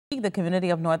week, the community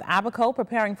of North Abaco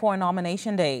preparing for a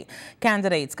nomination day.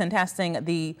 Candidates contesting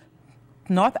the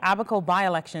North Abaco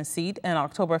Bye-Election seat on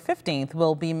October 15th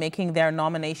will be making their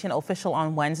nomination official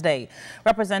on Wednesday.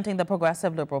 Representing the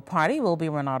Progressive Liberal Party will be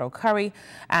Renato Curry,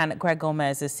 and Greg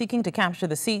Gomez is seeking to capture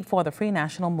the seat for the Free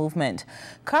National Movement.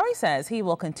 Curry says he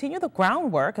will continue the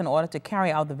groundwork in order to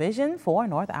carry out the vision for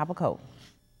North Abaco.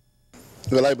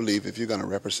 Well, I believe if you're going to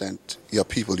represent your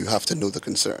people, you have to know the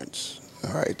concerns.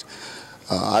 All right.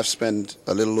 I've spent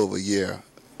a little over a year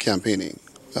campaigning.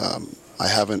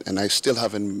 I still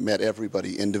haven't met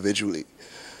everybody individually.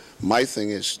 My thing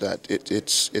is that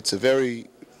it's a very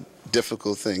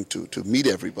difficult thing to meet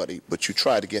everybody, but you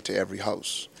try to get to every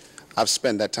house. I've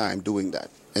spent that time doing that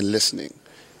and listening.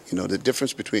 You know, the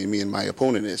difference between me and my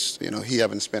opponent is, you know, he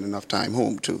haven't spent enough time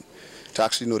home to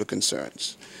actually know the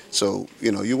concerns. So,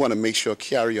 you know, you want to make sure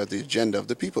carry out the agenda of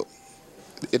the people.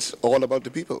 It's all about the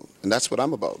people, and that's what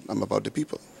I'm about. I'm about the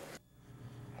people.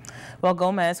 Well,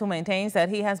 Gomez, who maintains that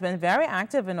he has been very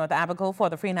active in North Abaco for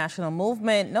the Free National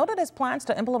Movement, noted his plans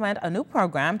to implement a new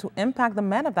program to impact the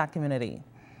men of that community.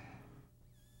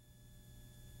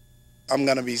 I'm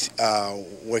going to be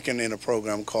working in a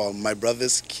program called My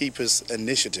Brother's Keepers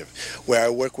Initiative, where I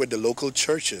work with the local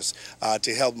churches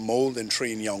to help mold and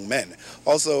train young men.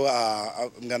 Also,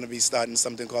 I'm going to be starting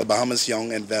something called Bahamas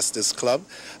Young Investors Club,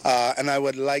 and I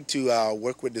would like to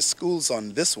work with the schools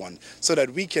on this one so that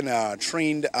we can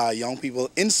train young people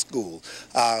in school.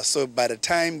 So by the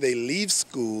time they leave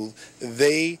school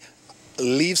with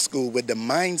the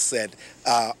mindset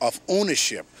of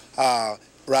ownership,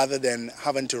 rather than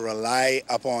having to rely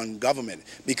upon government.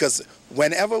 Because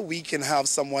whenever we can have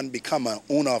someone become an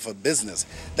owner of a business,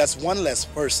 that's one less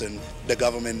person the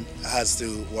government has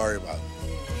to worry about.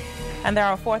 And there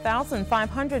are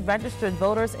 4,500 registered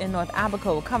voters in North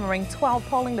Abaco, covering 12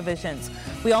 polling divisions.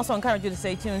 We also encourage you to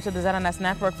stay tuned to the ZNS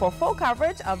Network for full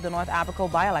coverage of the North Abaco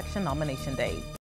by-election nomination day.